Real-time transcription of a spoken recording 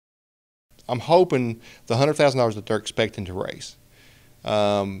I'm hoping the $100,000 that they're expecting to raise,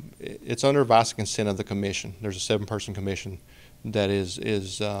 it's under advice and consent of the commission. There's a 7-person commission that is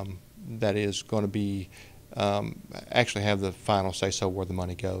going to be actually have the final say-so where the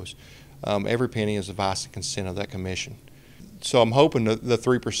money goes. Every penny is advice and consent of that commission. So I'm hoping that the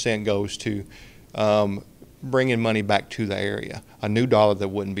 3% goes to bringing money back to the area, a new dollar that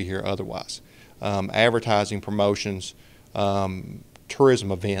wouldn't be here otherwise. Advertising, promotions,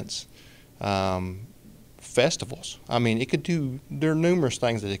 tourism events, festivals. I mean, there are numerous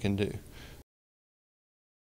things that it can do.